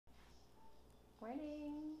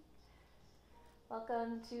Morning.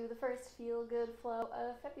 Welcome to the first Feel Good Flow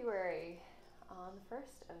of February. On the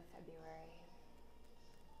 1st of February,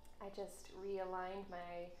 I just realigned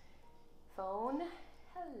my phone.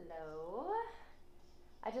 Hello.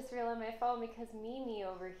 I just realigned my phone because Mimi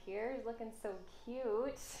over here is looking so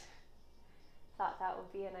cute. Thought that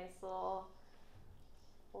would be a nice little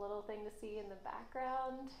thing to see in the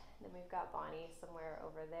background. And then we've got Bonnie somewhere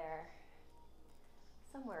over there.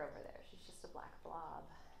 She's just a black blob.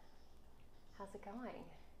 How's it going?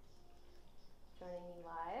 Joining me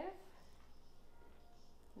live.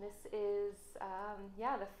 This is,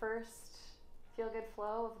 the first Feel Good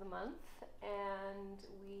Flow of the month, and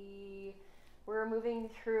we're moving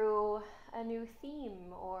through a new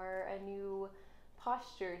theme or a new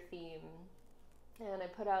posture theme. And I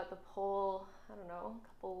put out the poll, I don't know,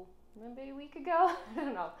 maybe a week ago? I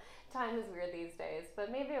don't know. Time is weird these days,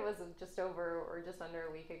 but maybe it was just over or just under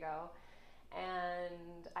a week ago.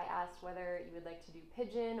 And I asked whether you would like to do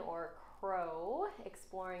pigeon or crow,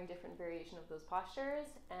 exploring different variation of those postures.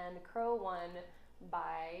 And crow won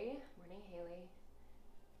by, morning Haley,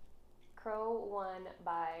 crow won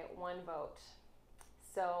by 1 vote.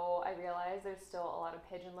 So I realize there's still a lot of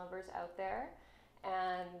pigeon lovers out there.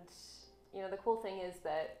 And the cool thing is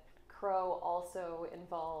that crow also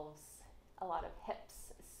involves a lot of hips.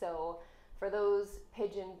 So for those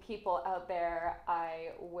pigeon people out there, I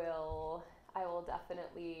will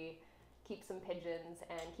definitely keep some pigeons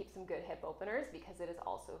and keep some good hip openers because it is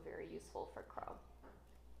also very useful for crow.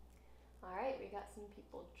 All right, we got some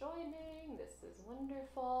people joining. This is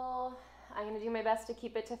wonderful. I'm going to do my best to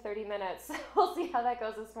keep it to 30 minutes. We'll see how that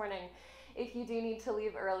goes this morning. If you do need to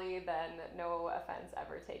leave early, then no offense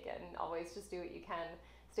ever taken. Always just do what you can.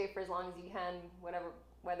 Stay for as long as you can,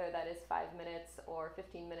 whether that is 5 minutes or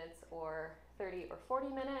 15 minutes or 30 or 40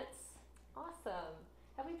 minutes. Awesome.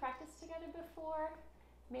 Have we practiced together before?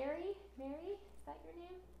 Mary? Is that your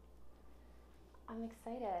name? I'm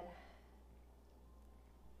excited.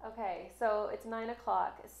 Okay, so it's 9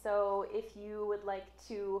 o'clock. So if you would like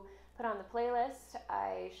to put on the playlist,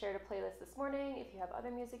 I shared a playlist this morning. If you have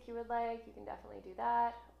other music you would like, you can definitely do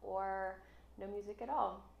that, or no music at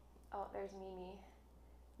all. Oh, there's Mimi.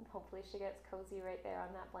 Hopefully she gets cozy right there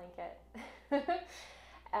on that blanket.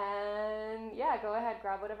 And yeah, go ahead,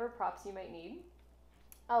 grab whatever props you might need.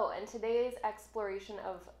 Oh, and today's exploration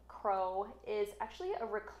of crow is actually a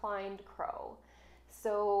reclined crow.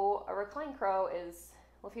 So a reclined crow is,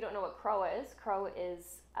 well, if you don't know what crow is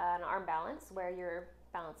an arm balance where you're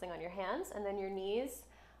balancing on your hands and then your knees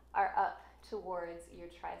are up towards your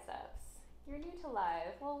triceps. You're new to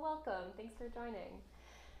live. Well, welcome. Thanks for joining.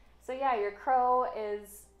 So yeah, your crow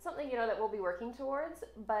is something that we'll be working towards,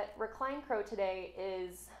 but reclined crow today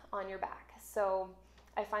is on your back. So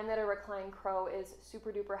I find that a reclined crow is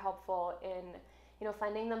super duper helpful in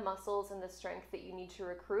finding the muscles and the strength that you need to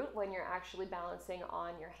recruit when you're actually balancing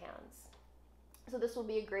on your hands. So this will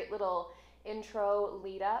be a great little intro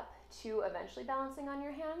lead up to eventually balancing on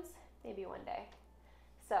your hands, maybe one day.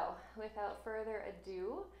 So without further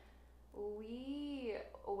ado, we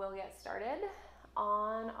will get started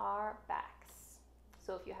on our backs.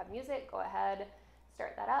 So if you have music, go ahead,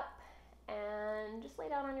 start that up, and just lay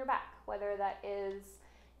down on your back, whether that is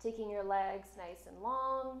taking your legs nice and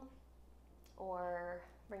long, or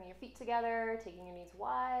bringing your feet together, taking your knees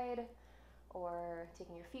wide, or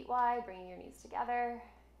taking your feet wide, bringing your knees together.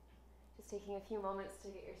 Just taking a few moments to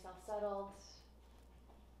get yourself settled.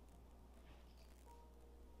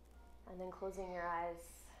 And then closing your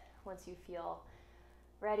eyes once you feel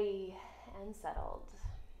ready and settled.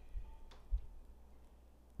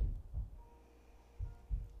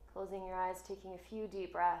 Closing your eyes, taking a few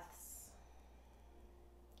deep breaths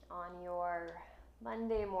on your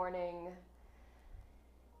Monday morning,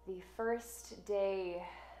 the first day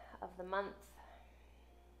of the month.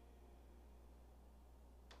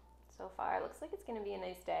 So far, it looks like it's going to be a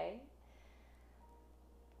nice day.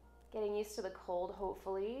 Getting used to the cold,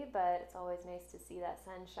 hopefully, but it's always nice to see that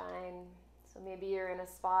sunshine. So maybe you're in a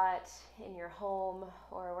spot in your home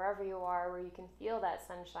or wherever you are where you can feel that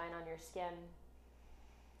sunshine on your skin.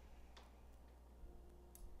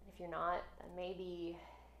 If you're not, then maybe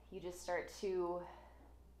you just start to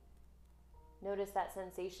notice that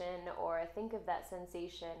sensation or think of that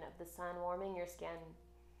sensation of the sun warming your skin.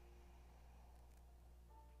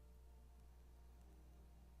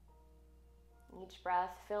 Each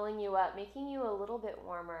breath filling you up, making you a little bit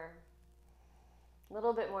warmer, a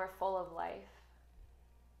little bit more full of life.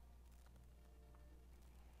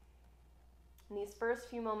 In these first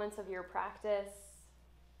few moments of your practice,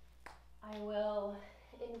 I will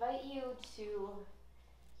invite you to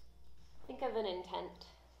think of an intent.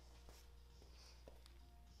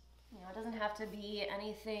 Now, it doesn't have to be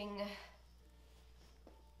anything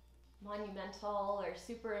monumental or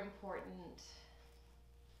super important.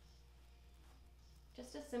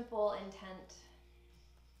 Just a simple intent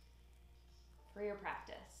for your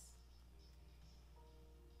practice.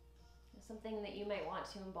 Something that you might want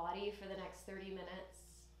to embody for the next 30 minutes.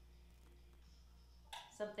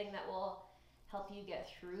 Something that will help you get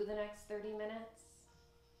through the next 30 minutes.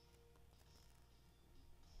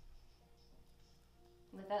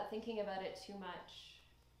 Without thinking about it too much.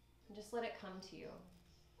 And just let it come to you.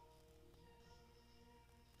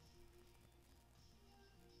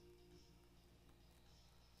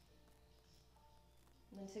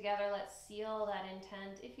 And then together, let's seal that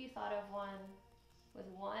intent, if you thought of one, with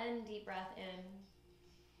one deep breath in.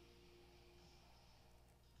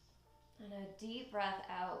 And a deep breath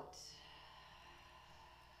out.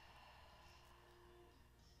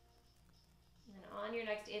 And on your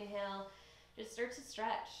next inhale, just start to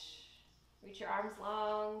stretch. Reach your arms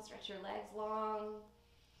long, stretch your legs long.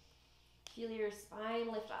 Feel your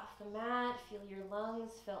spine lift off the mat, feel your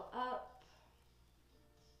lungs fill up.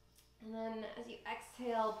 And then as you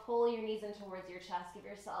exhale, pull your knees in towards your chest, give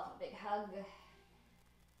yourself a big hug.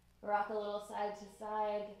 Rock a little side to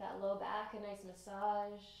side, get that low back, a nice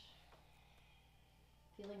massage.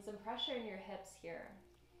 Feeling some pressure in your hips here.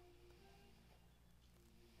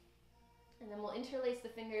 And then we'll interlace the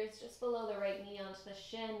fingers just below the right knee onto the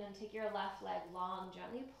shin and take your left leg long.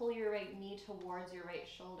 Gently pull your right knee towards your right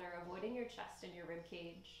shoulder, avoiding your chest and your rib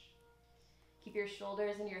cage. Keep your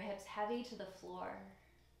shoulders and your hips heavy to the floor.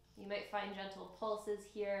 You might find gentle pulses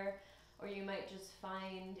here, or you might just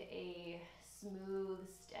find a smooth,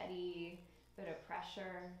 steady bit of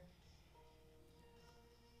pressure.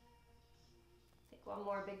 Take one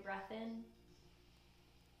more big breath in.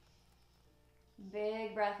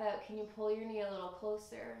 Big breath out. Can you pull your knee a little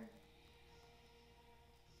closer?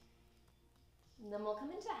 And then we'll come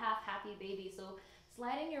into half happy baby. So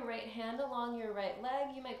sliding your right hand along your right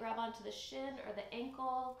leg, you might grab onto the shin or the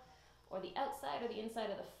ankle or the outside or the inside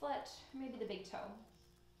of the foot, or maybe the big toe.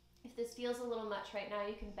 If this feels a little much right now,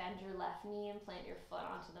 you can bend your left knee and plant your foot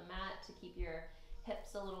onto the mat to keep your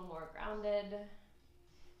hips a little more grounded.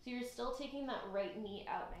 So you're still taking that right knee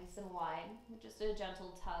out nice and wide, with just a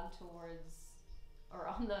gentle tug towards or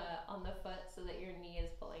on the foot so that your knee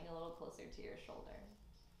is pulling a little closer to your shoulder.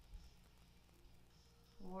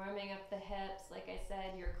 Warming up the hips, like I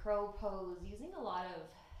said, your crow pose, using a lot of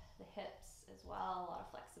the hips as well, a lot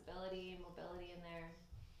of flexibility and mobility in there.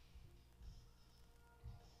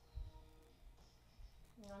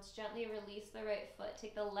 Now let's gently release the right foot.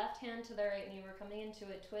 Take the left hand to the right knee. We're coming into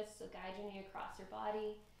a twist, so guide your knee across your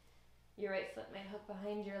body. Your right foot might hook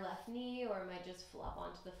behind your left knee or it might just flop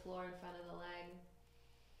onto the floor in front of the leg.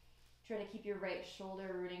 Try to keep your right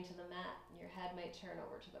shoulder rooting to the mat, and your head might turn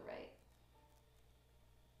over to the right.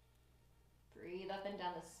 Breathe up and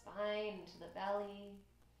down the spine, into the belly.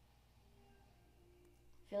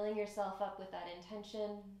 Filling yourself up with that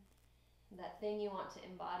intention, that thing you want to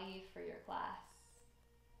embody for your class.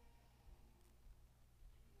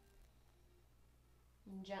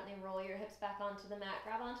 And gently roll your hips back onto the mat.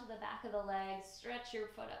 Grab onto the back of the legs. Stretch your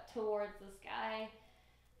foot up towards the sky.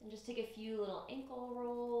 And just take a few little ankle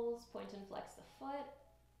rolls. Point and flex the foot.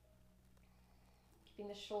 Keeping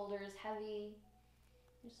the shoulders heavy.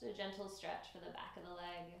 Just a gentle stretch for the back of the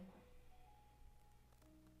leg.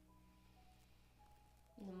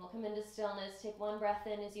 And then we'll come into stillness. Take one breath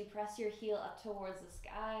in as you press your heel up towards the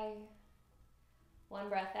sky. One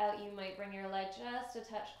breath out, you might bring your leg just a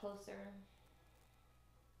touch closer.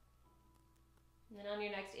 And then on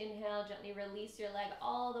your next inhale, gently release your leg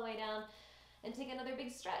all the way down and take another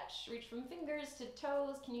big stretch. Reach from fingers to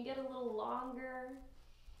toes. Can you get a little longer?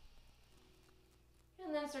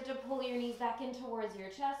 And then start to pull your knees back in towards your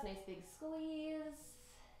chest. Nice big squeeze.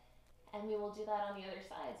 And we will do that on the other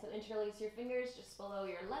side. So interlace your fingers just below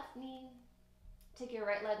your left knee. Take your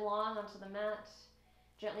right leg long onto the mat.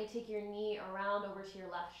 Gently take your knee around over to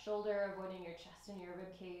your left shoulder, avoiding your chest and your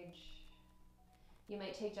rib cage. You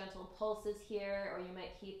might take gentle pulses here, or you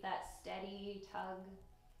might keep that steady tug.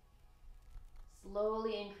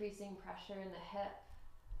 Slowly increasing pressure in the hip,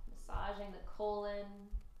 massaging the colon.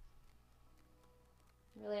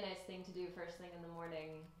 Really nice thing to do first thing in the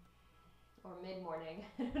morning, or mid-morning,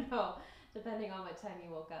 I don't know, depending on what time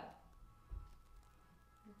you woke up.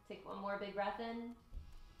 Take one more big breath in.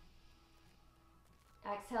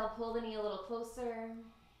 Exhale, pull the knee a little closer.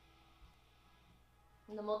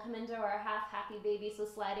 And then we'll come into our half happy baby, so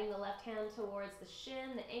sliding the left hand towards the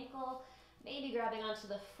shin, the ankle, maybe grabbing onto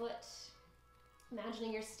the foot.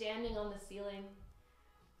 Imagining you're standing on the ceiling.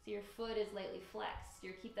 So your foot is lightly flexed.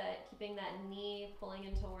 You're keeping that knee pulling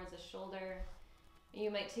in towards the shoulder. And you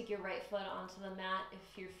might take your right foot onto the mat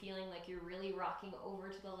if you're feeling like you're really rocking over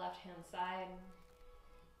to the left-hand side.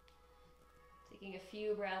 Taking a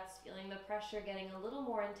few breaths, feeling the pressure getting a little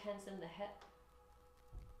more intense in the hip.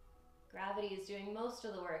 Gravity is doing most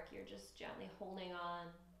of the work. You're just gently holding on.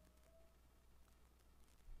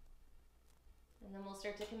 And then we'll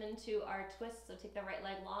start to come into our twist. So take the right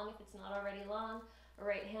leg long if it's not already long.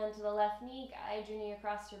 Right hand to the left knee, guide your knee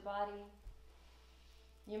across your body.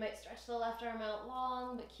 You might stretch the left arm out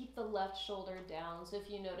long, but keep the left shoulder down. So if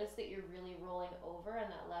you notice that you're really rolling over and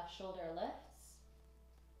that left shoulder lifts,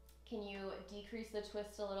 can you decrease the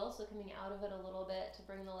twist a little? So coming out of it a little bit to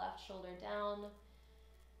bring the left shoulder down.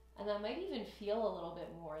 And that might even feel a little bit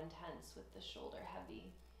more intense with the shoulder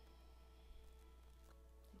heavy.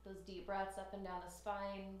 Take those deep breaths up and down the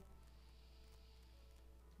spine,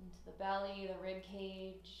 into the belly, the rib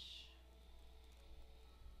cage.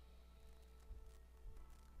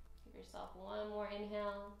 Give yourself one more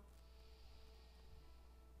inhale.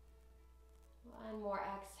 One more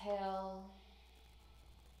exhale.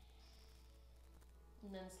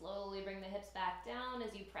 And then slowly bring the hips back down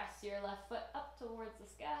as you press your left foot up towards the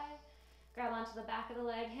sky. Grab onto the back of the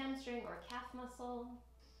leg, hamstring or calf muscle.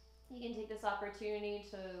 You can take this opportunity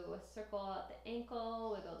to circle at the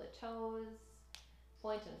ankle, wiggle the toes,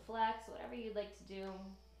 point and flex, whatever you'd like to do.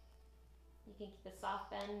 You can keep a soft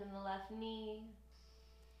bend in the left knee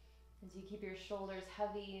as you keep your shoulders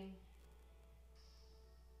heavy.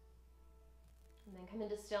 And then come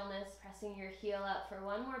into stillness, pressing your heel up for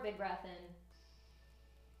one more big breath in.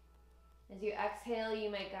 As you exhale, you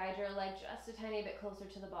might guide your leg just a tiny bit closer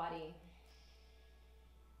to the body.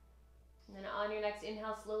 And then on your next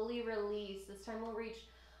inhale, slowly release. This time we'll reach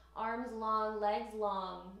arms long, legs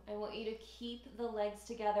long. I want you to keep the legs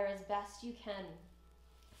together as best you can.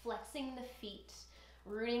 Flexing the feet,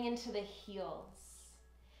 rooting into the heels.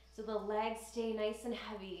 So the legs stay nice and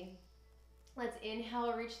heavy. Let's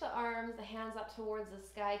inhale, reach the arms, the hands up towards the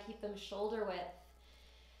sky, keep them shoulder width.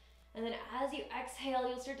 And then as you exhale,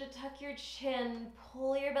 you'll start to tuck your chin,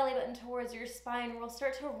 pull your belly button towards your spine. We'll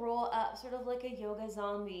start to roll up, sort of like a yoga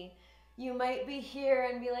zombie. You might be here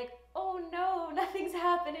and be like, oh no, nothing's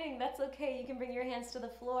happening. That's okay. You can bring your hands to the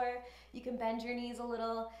floor. You can bend your knees a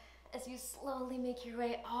little as you slowly make your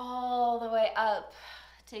way all the way up.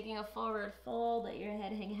 Taking a forward fold, let your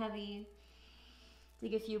head hang heavy.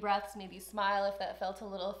 Take a few breaths, maybe smile if that felt a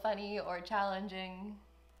little funny or challenging.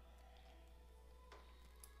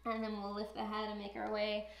 And then we'll lift the head and make our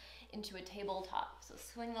way into a tabletop. So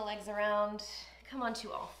swing the legs around, come onto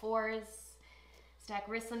all fours. Stack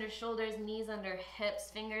wrists under shoulders, knees under hips,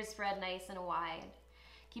 fingers spread nice and wide.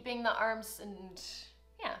 Keeping the arms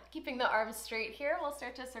straight here. We'll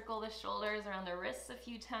start to circle the shoulders around the wrists a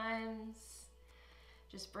few times.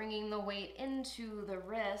 Just bringing the weight into the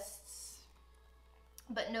wrists,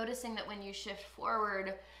 but noticing that when you shift forward,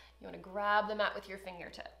 you want to grab the mat with your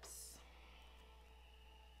fingertips.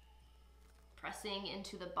 Pressing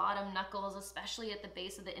into the bottom knuckles, especially at the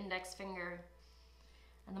base of the index finger.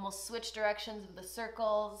 And then we'll switch directions with the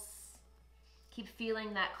circles. Keep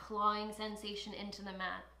feeling that clawing sensation into the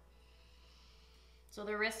mat. So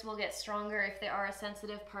the wrists will get stronger if they are a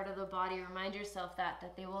sensitive part of the body. Remind yourself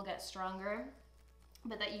that they will get stronger,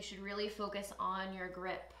 but that you should really focus on your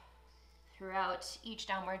grip throughout each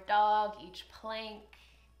downward dog, each plank.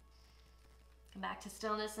 Come back to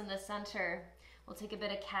stillness in the center. We'll take a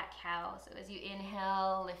bit of cat-cow. So as you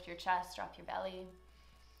inhale, lift your chest, drop your belly.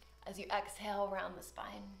 As you exhale, round the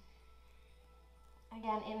spine.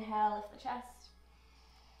 Again, inhale, lift the chest.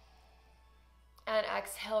 And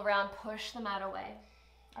exhale, round, push the mat away.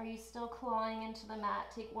 Are you still clawing into the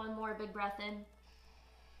mat? Take one more big breath in.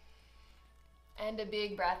 And a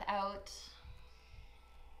big breath out.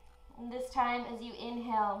 And this time, as you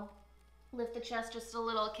inhale, lift the chest just a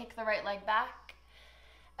little, kick the right leg back.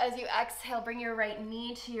 As you exhale, bring your right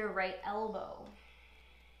knee to your right elbow.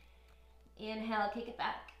 Inhale, kick it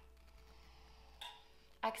back.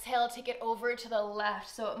 Exhale, take it over to the left.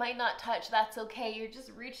 So it might not touch, that's okay. You're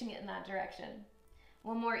just reaching it in that direction.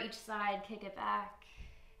 One more each side, kick it back.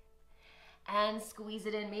 And squeeze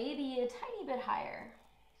it in, maybe a tiny bit higher.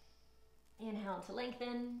 Inhale to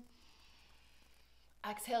lengthen.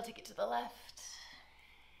 Exhale, take it to the left.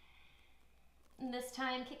 And this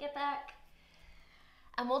time, kick it back.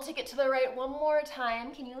 And we'll take it to the right one more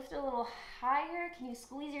time. Can you lift it a little higher? Can you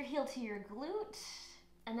squeeze your heel to your glute?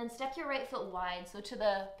 And then step your right foot wide, so to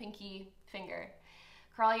the pinky finger.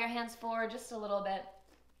 Crawl your hands forward just a little bit.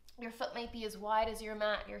 Your foot might be as wide as your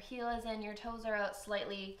mat. Your heel is in, your toes are out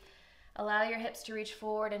slightly. Allow your hips to reach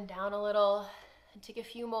forward and down a little. And take a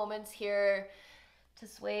few moments here to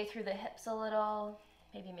sway through the hips a little,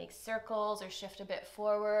 maybe make circles or shift a bit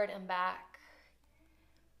forward and back.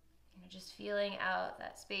 Just feeling out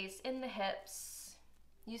that space in the hips.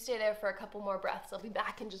 You stay there for a couple more breaths. I'll be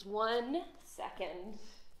back in just 1 second.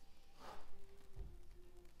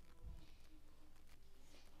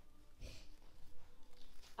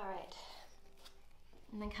 All right.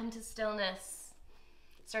 And then come to stillness.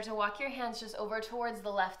 Start to walk your hands just over towards the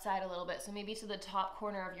left side a little bit. So maybe to the top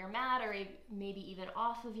corner of your mat or maybe even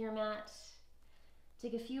off of your mat.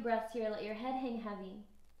 Take a few breaths here. Let your head hang heavy.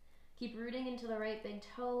 Keep rooting into the right big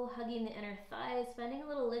toe, hugging the inner thighs, finding a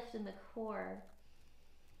little lift in the core.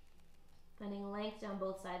 Finding length down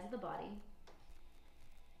both sides of the body.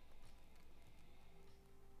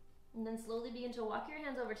 And then slowly begin to walk your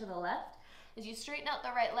hands over to the left. As you straighten out the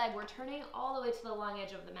right leg, we're turning all the way to the long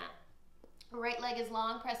edge of the mat. Right leg is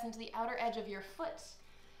long, press into the outer edge of your foot,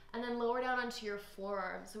 and then lower down onto your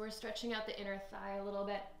forearm. So we're stretching out the inner thigh a little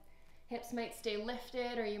bit. Hips might stay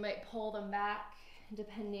lifted, or you might pull them back,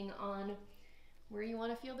 depending on where you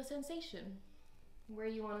want to feel the sensation, where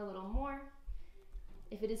you want a little more.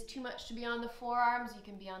 If it is too much to be on the forearms, you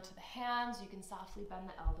can be onto the hands, you can softly bend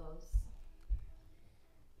the elbows.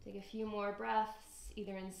 Take a few more breaths,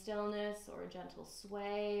 either in stillness or a gentle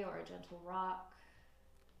sway or a gentle rock.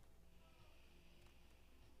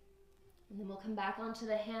 And then we'll come back onto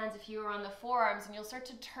the hands if you are on the forearms, and you'll start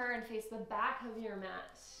to turn, face the back of your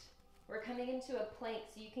mat. We're coming into a plank,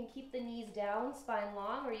 so you can keep the knees down, spine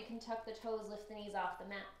long, or you can tuck the toes, lift the knees off the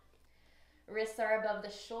mat. Wrists are above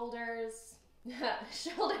the shoulders.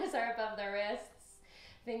 Shoulders are above the wrists.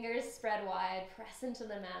 Fingers spread wide. Press into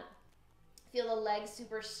the mat. Feel the legs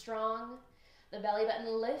super strong. The belly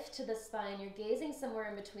button lift to the spine. You're gazing somewhere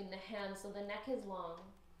in between the hands, so the neck is long.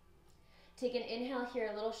 Take an inhale here,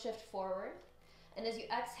 a little shift forward. And as you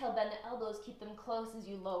exhale, bend the elbows. Keep them close as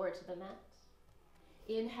you lower to the mat.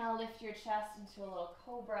 Inhale, lift your chest into a little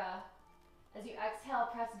cobra. As you exhale,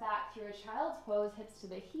 press back through a child's pose, hips to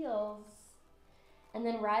the heels. And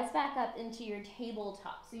then rise back up into your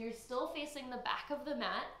tabletop. So you're still facing the back of the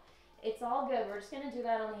mat. It's all good. We're just going to do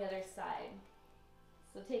that on the other side.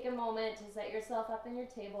 So take a moment to set yourself up in your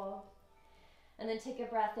table. And then take a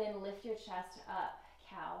breath in, lift your chest up,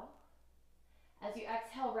 cow. As you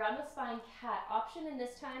exhale, round the spine, cat. Option in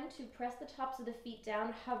this time to press the tops of the feet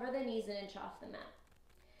down, hover the knees an inch off the mat.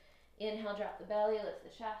 Inhale, drop the belly, lift the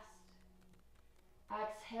chest.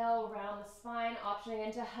 Exhale, round the spine, optioning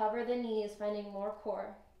in to hover the knees, finding more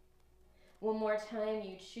core. One more time,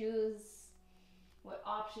 you choose what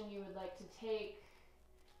option you would like to take.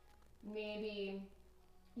 Maybe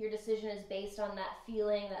your decision is based on that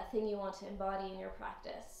feeling, that thing you want to embody in your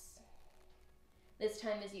practice. This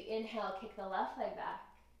time as you inhale, kick the left leg back.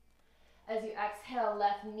 As you exhale,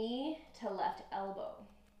 left knee to left elbow.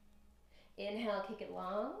 Inhale, kick it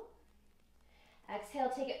long.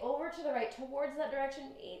 Exhale, take it over to the right towards that direction.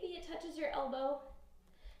 Maybe it touches your elbow.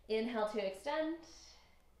 Inhale to extend.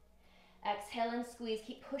 Exhale and squeeze.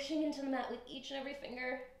 Keep pushing into the mat with each and every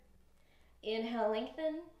finger. Inhale,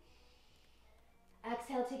 lengthen.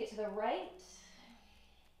 Exhale, take it to the right.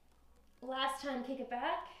 Last time, kick it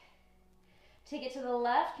back. Take it to the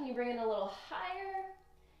left. Can you bring it a little higher?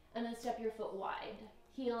 And then step your foot wide.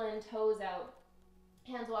 Heel in, toes out.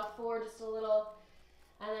 Hands walk forward just a little.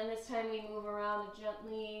 And then this time we move around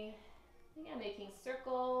gently, again, making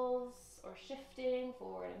circles or shifting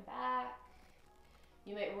forward and back.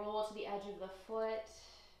 You might roll to the edge of the foot.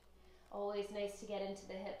 Always nice to get into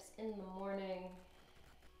the hips in the morning.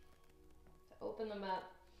 To open them up,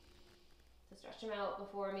 to stretch them out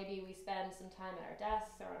before maybe we spend some time at our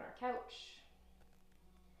desks or on our couch.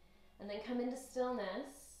 And then come into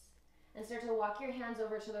stillness and start to walk your hands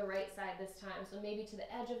over to the right side this time. So maybe to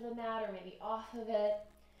the edge of the mat or maybe off of it.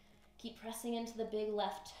 Keep pressing into the big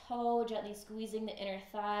left toe, gently squeezing the inner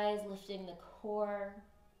thighs, lifting the core.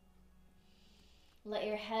 Let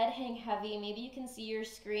your head hang heavy. Maybe you can see your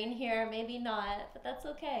screen here, maybe not, but that's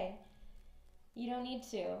okay. You don't need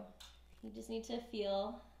to. You just need to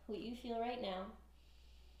feel what you feel right now.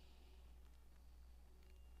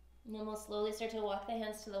 And then we'll slowly start to walk the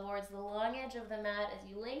hands towards the long edge of the mat as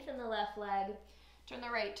you lengthen the left leg. Turn the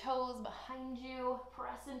right toes behind you.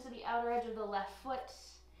 Press into the outer edge of the left foot.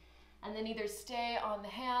 And then either stay on the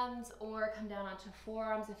hands or come down onto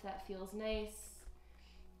forearms if that feels nice.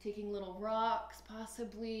 Taking little rocks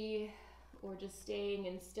possibly, or just staying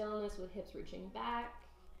in stillness with hips reaching back.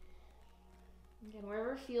 Again,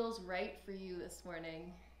 wherever feels right for you this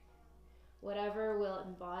morning. Whatever will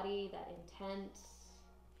embody that intent.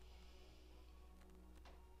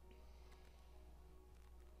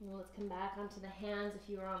 And let's come back onto the hands if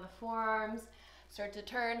you are on the forearms. Start to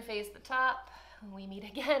turn, face the top. We meet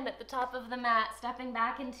again at the top of the mat, stepping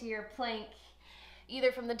back into your plank,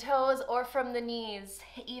 either from the toes or from the knees.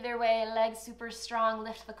 Either way, legs super strong,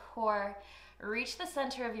 lift the core. Reach the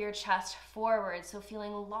center of your chest forward, so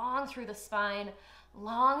feeling long through the spine,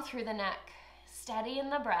 long through the neck. Steady in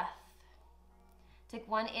the breath. Take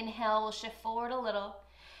one inhale, we'll shift forward a little.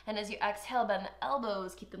 And as you exhale, bend the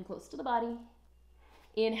elbows, keep them close to the body.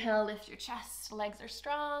 Inhale, lift your chest, legs are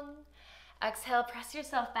strong. Exhale, press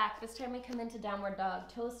yourself back. This time we come into downward dog.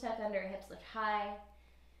 Toes tuck under, hips lift high.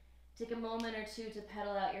 Take a moment or two to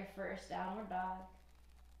pedal out your first downward dog.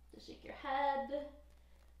 To shake your head,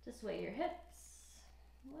 to sway your hips,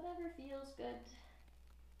 whatever feels good.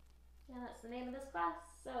 And that's the name of this class.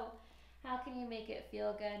 So how can you make it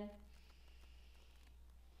feel good?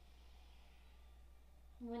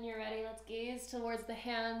 When you're ready, let's gaze towards the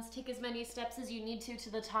hands. Take as many steps as you need to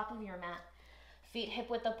the top of your mat. Feet hip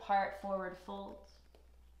width apart, forward fold.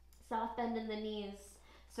 Soft bend in the knees.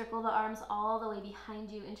 Circle the arms all the way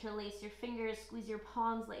behind you. Interlace your fingers, squeeze your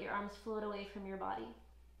palms, let your arms float away from your body.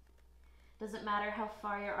 Doesn't matter how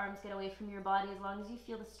far your arms get away from your body as long as you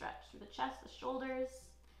feel the stretch through the chest, the shoulders.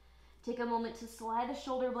 Take a moment to slide the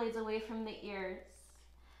shoulder blades away from the ears.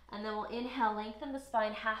 And then we'll inhale, lengthen the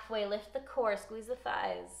spine halfway, lift the core, squeeze the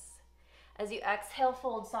thighs. As you exhale,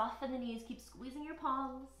 fold, soften the knees, keep squeezing your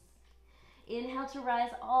palms. Inhale to rise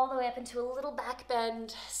all the way up into a little back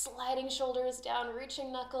bend, sliding shoulders down,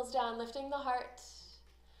 reaching knuckles down, lifting the heart.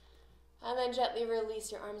 And then gently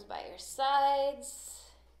release your arms by your sides.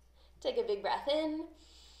 Take a big breath in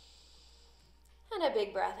and a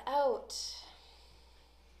big breath out.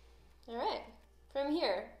 All right. From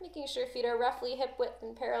here, making sure feet are roughly hip width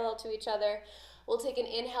and parallel to each other. We'll take an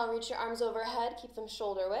inhale, reach your arms overhead, keep them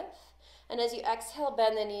shoulder width. And as you exhale,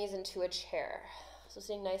 bend the knees into a chair. So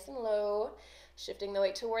staying nice and low, shifting the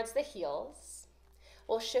weight towards the heels.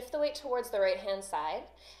 We'll shift the weight towards the right-hand side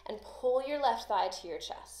and pull your left thigh to your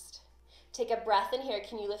chest. Take a breath in here.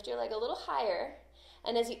 Can you lift your leg a little higher?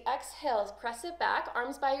 And as you exhale, press it back,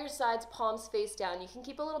 arms by your sides, palms face down. You can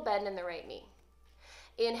keep a little bend in the right knee.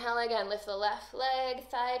 Inhale again, lift the left leg,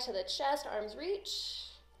 thigh to the chest, arms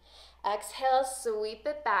reach. Exhale, sweep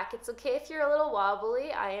it back. It's okay if you're a little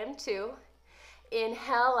wobbly, I am too.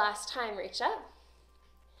 Inhale, last time, reach up.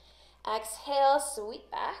 Exhale, sweep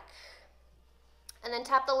back. And then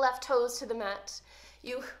tap the left toes to the mat.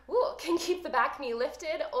 You can keep the back knee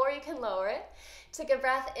lifted or you can lower it. Take a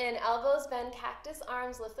breath in, elbows bend, cactus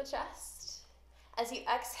arms, lift the chest. As you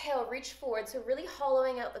exhale, reach forward, so really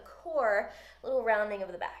hollowing out the core, a little rounding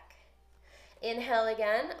of the back. Inhale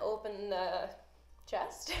again, open the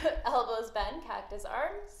chest, elbows bend, cactus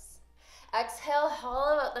arms. Exhale,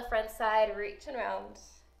 hollow out the front side, reach and round.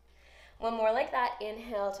 One more like that,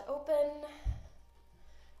 inhale to open,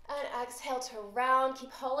 and exhale to round.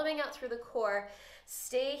 Keep hollowing out through the core.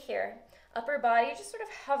 Stay here. Upper body just sort of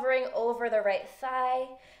hovering over the right thigh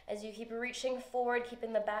as you keep reaching forward,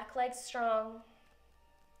 keeping the back leg strong.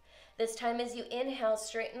 This time as you inhale,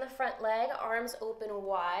 straighten the front leg, arms open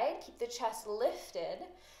wide, keep the chest lifted,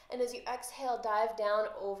 and as you exhale, dive down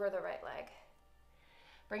over the right leg.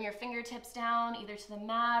 Bring your fingertips down, either to the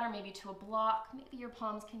mat or maybe to a block. Maybe your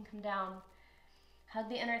palms can come down. Hug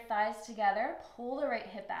the inner thighs together, pull the right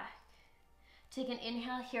hip back. Take an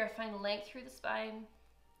inhale here, find length through the spine.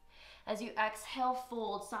 As you exhale,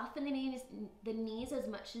 fold, soften the knees as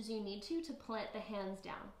much as you need to plant the hands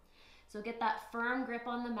down. So get that firm grip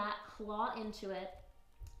on the mat, claw into it.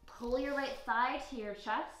 Pull your right thigh to your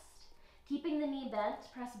chest, keeping the knee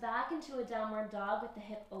bent. Press back into a downward dog with the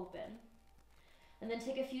hip open. And then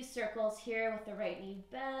take a few circles here with the right knee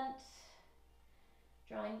bent.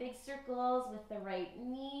 Drawing big circles with the right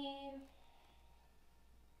knee.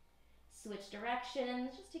 Switch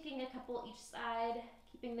directions, just taking a couple each side,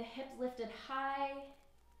 keeping the hips lifted high.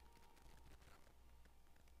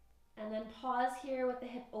 And then pause here with the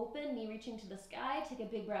hip open, knee reaching to the sky. Take a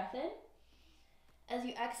big breath in. As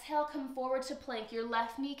you exhale, come forward to plank. Your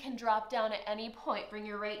left knee can drop down at any point. Bring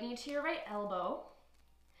your right knee to your right elbow.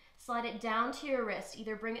 Slide it down to your wrist.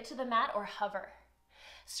 Either bring it to the mat or hover.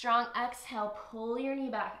 Strong exhale, pull your knee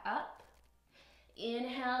back up.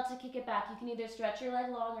 Inhale to kick it back. You can either stretch your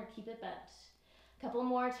leg long or keep it bent. A couple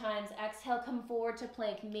more times. Exhale, come forward to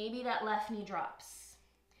plank. Maybe that left knee drops.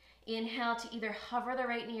 Inhale to either hover the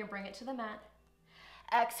right knee or bring it to the mat.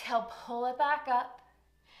 Exhale, pull it back up.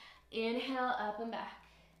 Inhale, up and back.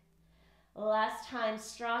 Last time,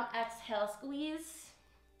 strong exhale, squeeze.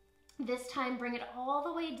 This time, bring it all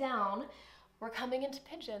the way down. We're coming into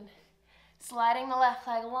pigeon. Sliding the left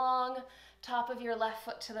leg long, top of your left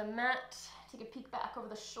foot to the mat. Take a peek back over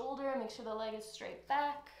the shoulder, make sure the leg is straight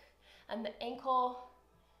back. and the ankle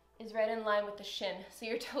is right in line with the shin, so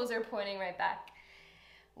your toes are pointing right back.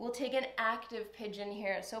 We'll take an active pigeon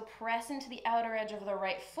here, so press into the outer edge of the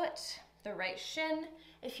right foot, the right shin.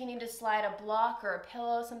 If you need to slide a block or a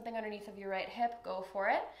pillow, something underneath of your right hip, go for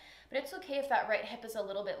it. But it's okay if that right hip is a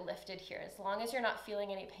little bit lifted here, as long as you're not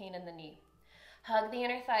feeling any pain in the knee. Hug the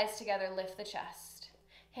inner thighs together, lift the chest.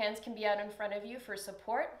 Hands can be out in front of you for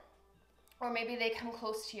support, or maybe they come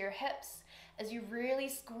close to your hips as you really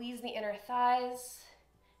squeeze the inner thighs.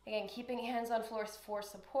 Again, keeping hands on floor for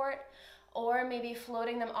support, or maybe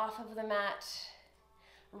floating them off of the mat.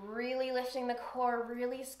 Really lifting the core,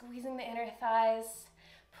 really squeezing the inner thighs,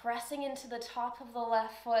 pressing into the top of the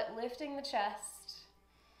left foot, lifting the chest.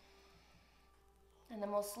 And then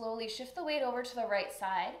we'll slowly shift the weight over to the right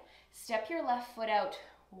side. Step your left foot out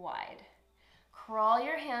wide. Crawl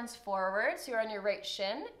your hands forward so you're on your right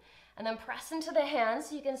shin, and then press into the hands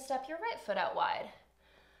so you can step your right foot out wide.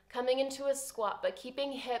 Coming into a squat, but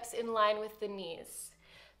keeping hips in line with the knees.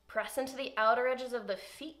 Press into the outer edges of the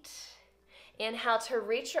feet. Inhale to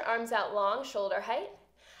reach your arms out long, shoulder height.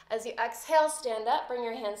 As you exhale, stand up, bring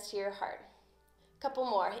your hands to your heart. Couple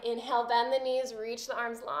more. Inhale, bend the knees, reach the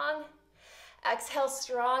arms long. Exhale,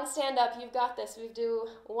 strong, stand up. You've got this. We do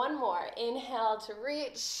one more. Inhale to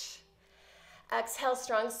reach. Exhale,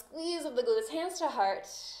 strong squeeze of the glutes, hands to heart.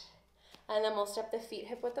 And then we'll step the feet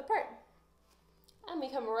hip width apart. And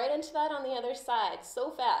we come right into that on the other side,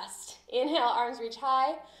 so fast. Inhale, arms reach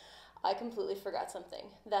high. I completely forgot something.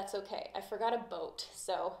 That's okay. I forgot a boat,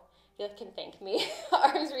 so you can thank me.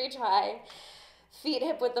 Arms reach high, feet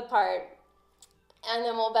hip width apart. And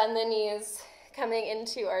then we'll bend the knees, coming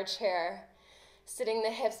into our chair. Sitting the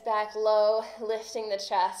hips back low, lifting the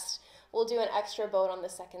chest. We'll do an extra boat on the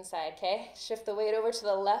second side, okay? Shift the weight over to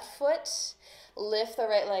the left foot. Lift the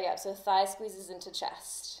right leg up, so thigh squeezes into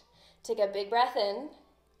chest. Take a big breath in.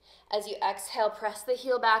 As you exhale, press the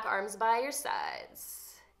heel back, arms by your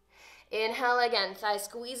sides. Inhale again, thigh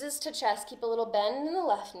squeezes to chest. Keep a little bend in the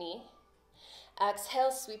left knee.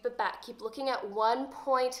 Exhale, sweep it back. Keep looking at one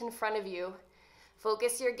point in front of you.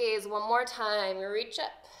 Focus your gaze one more time. Reach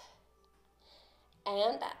up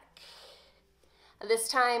and back. This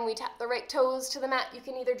time we tap the right toes to the mat. You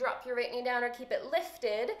can either drop your right knee down or keep it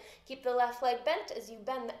lifted. Keep the left leg bent as you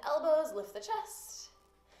bend the elbows, lift the chest.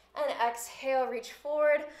 And exhale, reach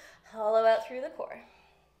forward, hollow out through the core.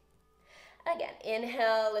 Again,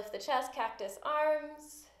 inhale, lift the chest, cactus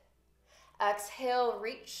arms. Exhale,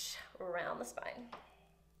 reach around the spine.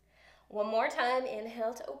 One more time,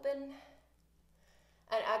 inhale to open.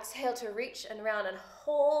 And exhale to reach and round and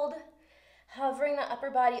hold. Hovering the upper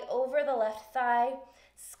body over the left thigh,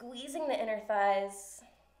 squeezing the inner thighs.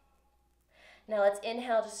 Now let's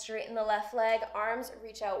inhale to straighten the left leg, arms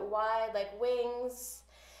reach out wide like wings.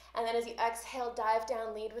 And then as you exhale, dive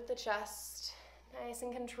down, lead with the chest. Nice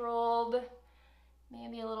and controlled,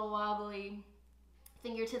 maybe a little wobbly.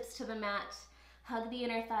 Fingertips to the mat, hug the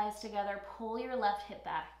inner thighs together, pull your left hip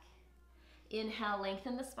back. Inhale,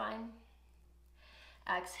 lengthen the spine.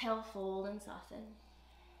 Exhale, fold and soften.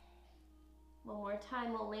 One more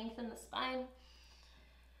time, we'll lengthen the spine.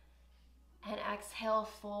 And exhale,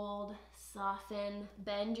 fold, soften,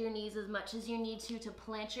 bend your knees as much as you need to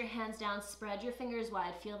plant your hands down, spread your fingers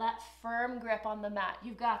wide. Feel that firm grip on the mat.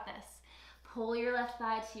 You've got this. Pull your left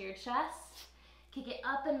thigh to your chest. Kick it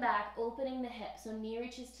up and back, opening the hip. So knee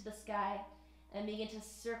reaches to the sky and begin to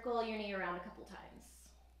circle your knee around a couple times.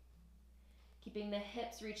 Keeping the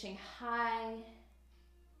hips reaching high,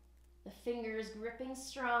 the fingers gripping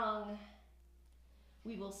strong.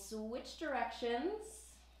 We will switch directions.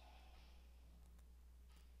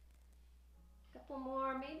 Couple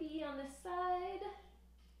more, maybe on this side.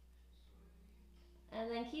 And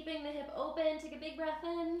then keeping the hip open, take a big breath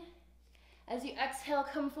in. As you exhale,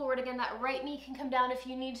 come forward again. That right knee can come down if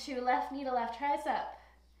you need to. Left knee to left tricep.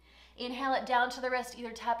 Inhale it down to the wrist,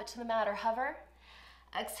 either tap it to the mat or hover.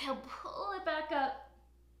 Exhale, pull it back up.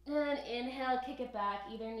 And inhale, kick it back,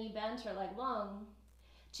 either knee bent or leg long.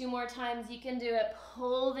 2 more times, you can do it.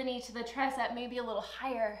 Pull the knee to the tricep, maybe a little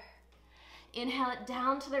higher. Inhale it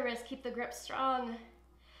down to the wrist, keep the grip strong.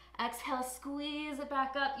 Exhale, squeeze it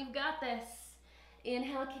back up, you've got this.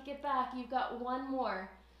 Inhale, kick it back, you've got 1 more.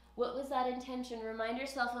 What was that intention? Remind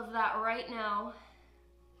yourself of that right now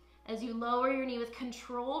as you lower your knee with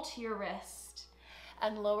control to your wrist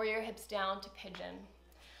and lower your hips down to pigeon.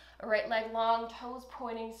 Right leg long, toes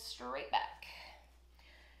pointing straight back.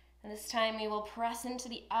 And this time we will press into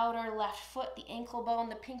the outer left foot, the ankle bone,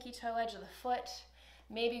 the pinky toe edge of the foot.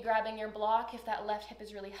 Maybe grabbing your block if that left hip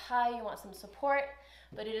is really high, you want some support,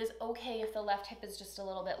 but it is okay if the left hip is just a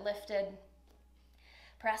little bit lifted.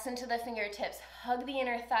 Press into the fingertips, hug the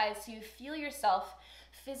inner thighs so you feel yourself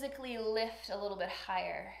physically lift a little bit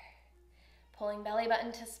higher. Pulling belly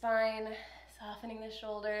button to spine, softening the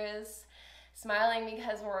shoulders, smiling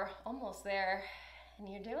because we're almost there and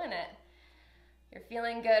you're doing it. You're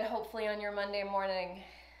feeling good, hopefully, on your Monday morning.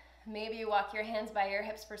 Maybe you walk your hands by your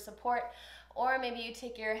hips for support, or maybe you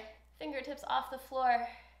take your fingertips off the floor.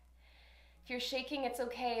 If you're shaking, it's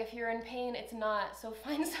okay. If you're in pain, it's not. So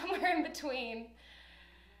find somewhere in between.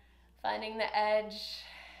 Finding the edge,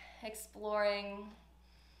 exploring.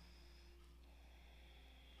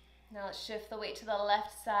 Now let's shift the weight to the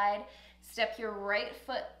left side. Step your right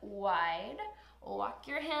foot wide. Walk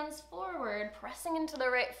your hands forward, pressing into the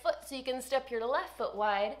right foot so you can step your left foot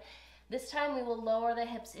wide. This time we will lower the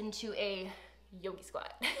hips into a yogi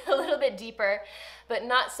squat, a little bit deeper, but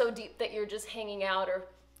not so deep that you're just hanging out or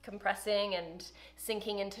compressing and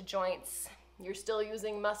sinking into joints. You're still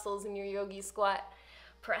using muscles in your yogi squat,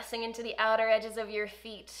 pressing into the outer edges of your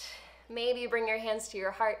feet. Maybe bring your hands to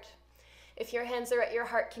your heart. If your hands are at your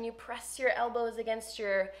heart, can you press your elbows against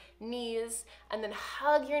your knees and then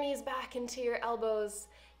hug your knees back into your elbows?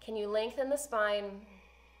 Can you lengthen the spine?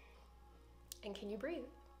 And can you breathe?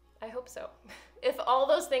 I hope so. If all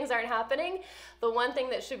those things aren't happening, the one thing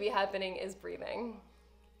that should be happening is breathing.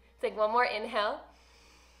 Take one more inhale.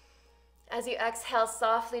 As you exhale,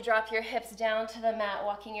 softly drop your hips down to the mat,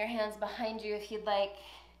 walking your hands behind you if you'd like.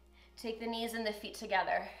 Take the knees and the feet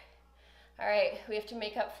together. All right, we have to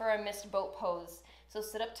make up for our missed boat pose. So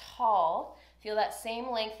sit up tall. Feel that same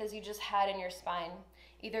length as you just had in your spine.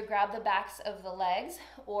 Either grab the backs of the legs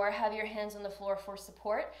or have your hands on the floor for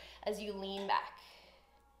support as you lean back.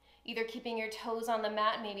 Either keeping your toes on the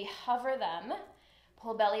mat, maybe hover them.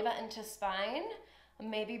 Pull belly button to spine.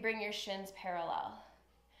 Maybe bring your shins parallel.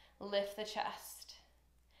 Lift the chest.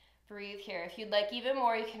 Breathe here. If you'd like even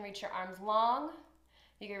more, you can reach your arms long.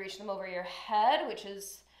 You can reach them over your head, which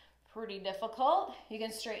is pretty difficult. You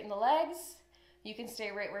can straighten the legs. You can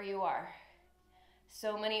stay right where you are.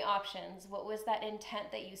 So many options. What was that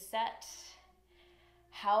intent that you set?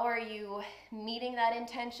 How are you meeting that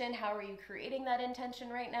intention? How are you creating that intention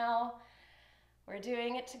right now? We're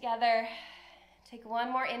doing it together. Take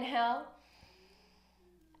one more inhale.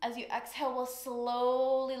 As you exhale, we'll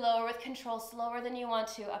slowly lower with control, slower than you want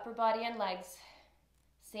to, upper body and legs.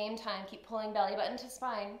 Same time, keep pulling belly button to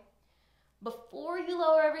spine. Before you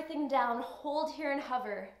lower everything down, hold here and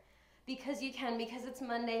hover because you can, because it's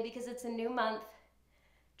Monday, because it's a new month.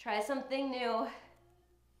 Try something new.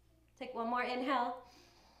 Take one more inhale.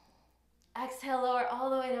 Exhale, lower all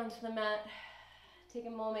the way down to the mat. Take a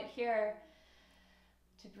moment here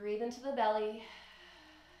to breathe into the belly.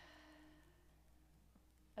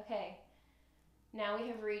 Okay, now we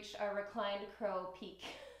have reached our reclined crow peak.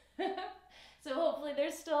 So hopefully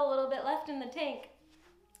there's still a little bit left in the tank.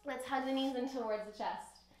 Let's hug the knees in towards the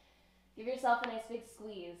chest. Give yourself a nice big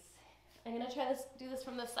squeeze. I'm gonna do this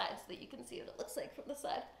from the side so that you can see what it looks like from the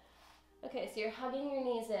side. Okay, so you're hugging your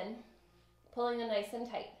knees in, pulling them nice and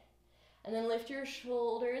tight. And then lift your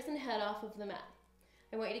shoulders and head off of the mat.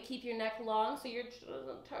 I want you to keep your neck long so you're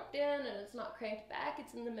tucked in and it's not cranked back,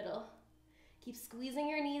 it's in the middle. Keep squeezing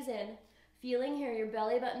your knees in, feeling here your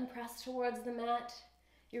belly button pressed towards the mat,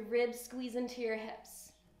 your ribs squeeze into your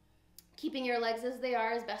hips. Keeping your legs as they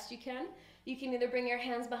are as best you can. You can either bring your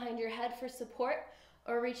hands behind your head for support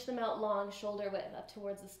or reach them out long, shoulder width up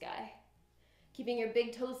towards the sky. Keeping your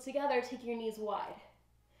big toes together, take your knees wide.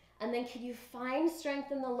 And then can you find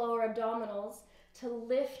strength in the lower abdominals to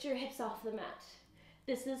lift your hips off the mat?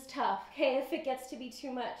 This is tough. Okay, if it gets to be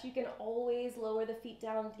too much, you can always lower the feet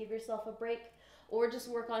down, give yourself a break, or just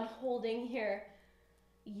work on holding here,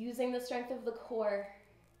 using the strength of the core.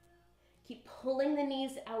 Keep pulling the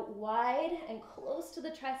knees out wide and close to the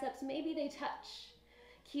triceps. Maybe they touch.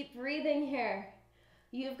 Keep breathing here.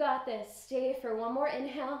 You've got this. Stay for one more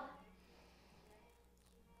inhale.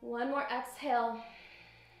 One more exhale.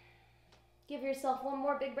 Give yourself one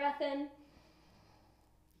more big breath in.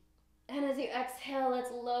 And as you exhale,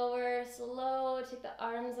 let's lower, slow. Take the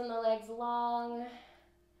arms and the legs long.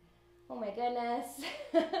 Oh my goodness.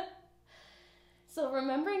 So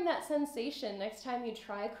remembering that sensation next time you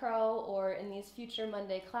try crow or in these future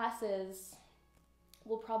Monday classes,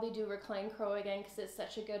 we'll probably do reclined crow again because it's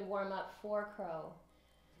such a good warm up for crow.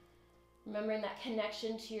 Remembering that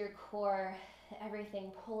connection to your core,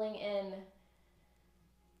 everything pulling in.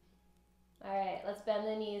 All right, let's bend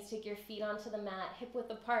the knees, take your feet onto the mat, hip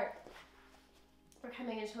width apart. We're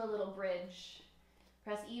coming into a little bridge.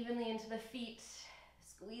 Press evenly into the feet,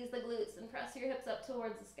 squeeze the glutes and press your hips up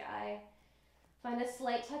towards the sky. Find a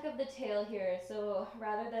slight tuck of the tail here, so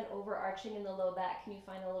rather than overarching in the low back, can you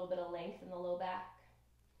find a little bit of length in the low back?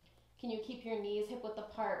 Can you keep your knees hip width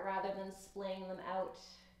apart rather than splaying them out?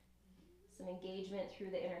 Some engagement through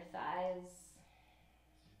the inner thighs.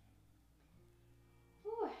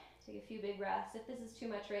 Whew. Take a few big breaths. If this is too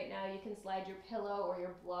much right now, you can slide your pillow or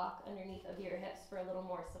your block underneath of your hips for a little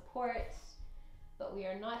more support. But we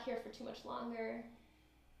are not here for too much longer.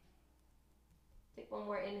 Take one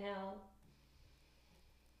more inhale.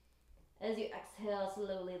 As you exhale,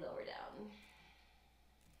 slowly lower down.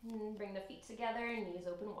 And bring the feet together, knees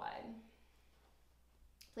open wide.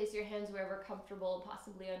 Place your hands wherever comfortable,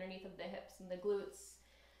 possibly underneath of the hips and the glutes,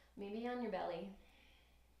 maybe on your belly.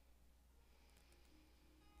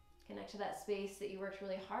 Connect to that space that you worked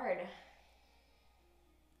really hard,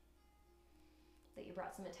 that you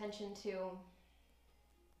brought some attention to.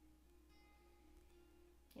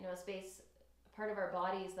 You know, a space, a part of our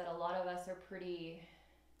bodies that a lot of us are pretty,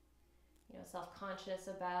 self-conscious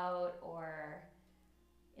about or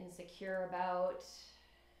insecure about,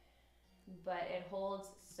 but it holds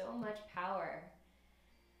so much power.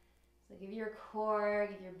 So give your core,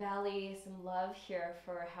 give your belly some love here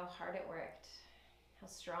for how hard it worked, how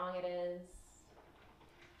strong it is,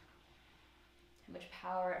 how much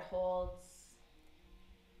power it holds.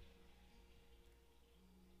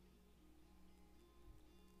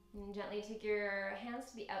 And gently take your hands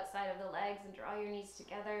to the outside of the legs and draw your knees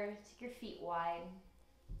together. Take your feet wide.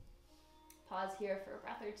 Pause here for a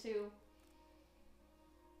breath or two.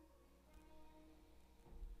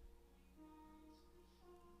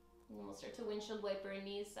 And then we'll start to windshield wiper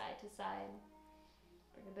knees side to side.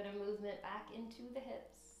 Bring a bit of movement back into the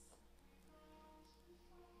hips.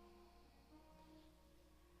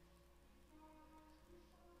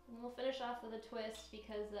 And we'll finish off with a twist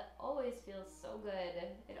because that always feels so good.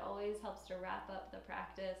 It always helps to wrap up the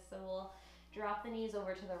practice. So we'll drop the knees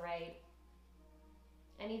over to the right.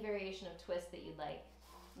 Any variation of twist that you'd like.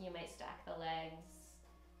 You might stack the legs.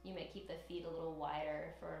 You might keep the feet a little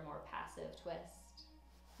wider for a more passive twist.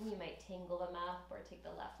 You might tangle them up or take the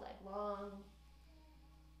left leg long.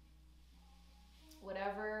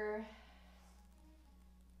 Whatever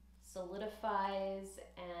solidifies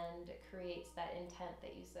and creates that intent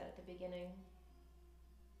that you said at the beginning.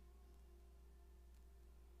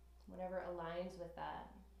 Whatever aligns with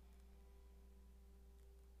that.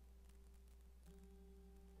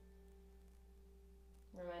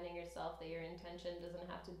 Reminding yourself that your intention doesn't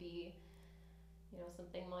have to be,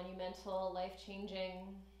 something monumental,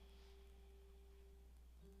 life-changing.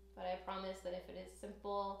 But I promise that if it is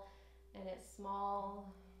simple and it's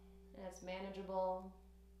small and it's manageable,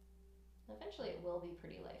 eventually it will be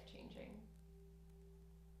pretty life-changing.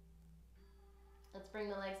 Let's bring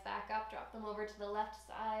the legs back up, drop them over to the left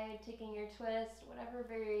side, taking your twist, whatever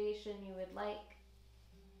variation you would like.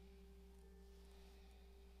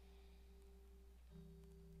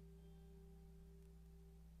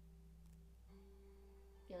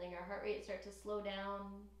 Feeling your heart rate start to slow down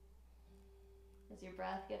as your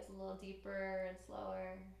breath gets a little deeper and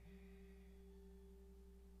slower.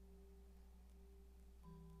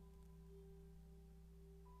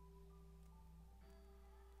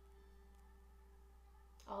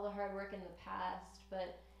 All the hard work in the past,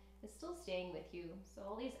 but it's still staying with you. So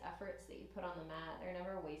all these efforts that you put on the mat, they're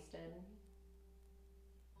never wasted.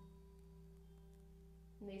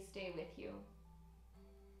 And they stay with you.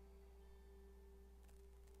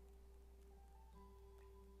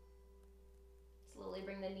 Slowly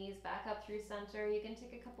bring the knees back up through center. You can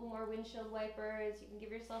take a couple more windshield wipers. You can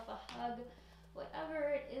give yourself a hug,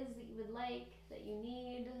 whatever it is that you would like, that you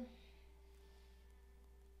need,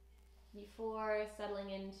 before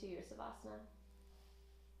settling into your savasana.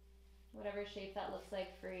 Whatever shape that looks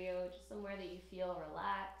like for you, just somewhere that you feel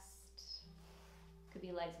relaxed. Could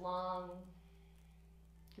be legs long,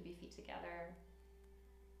 could be feet together,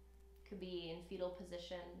 could be in fetal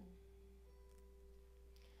position.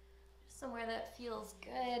 Just somewhere that feels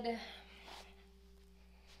good.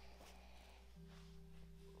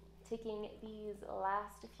 Taking these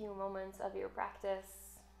last few moments of your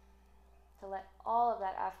practice to let all of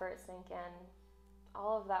that effort sink in,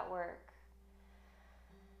 all of that work.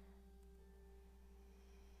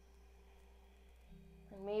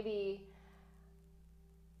 And maybe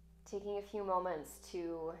taking a few moments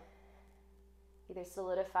to either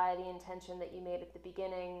solidify the intention that you made at the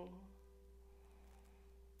beginning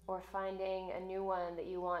or finding a new one that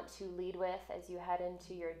you want to lead with as you head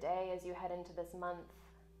into your day, as you head into this month.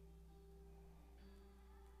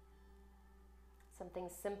 Something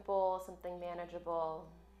simple, something manageable,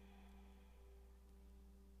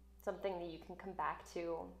 something that you can come back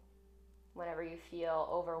to whenever you feel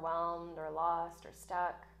overwhelmed or lost or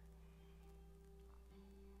stuck.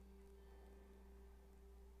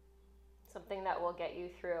 Something that will get you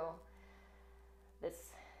through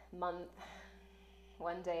this month,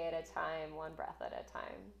 one day at a time, one breath at a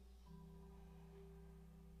time.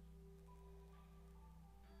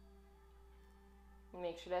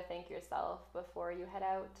 Make sure to thank yourself before you head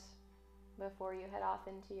out, before you head off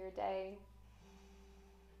into your day.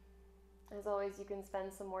 As always, you can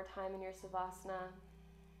spend some more time in your Savasana.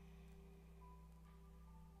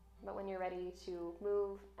 But when you're ready to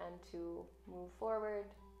move and to move forward,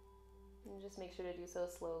 you just make sure to do so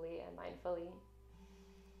slowly and mindfully.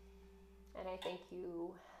 And I thank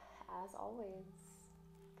you, as always,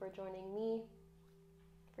 for joining me,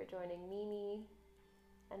 for joining Mimi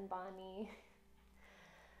and Bonnie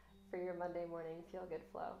for your Monday morning Feel Good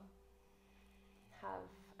Flow. Have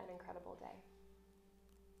an incredible day.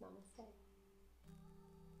 Namaste.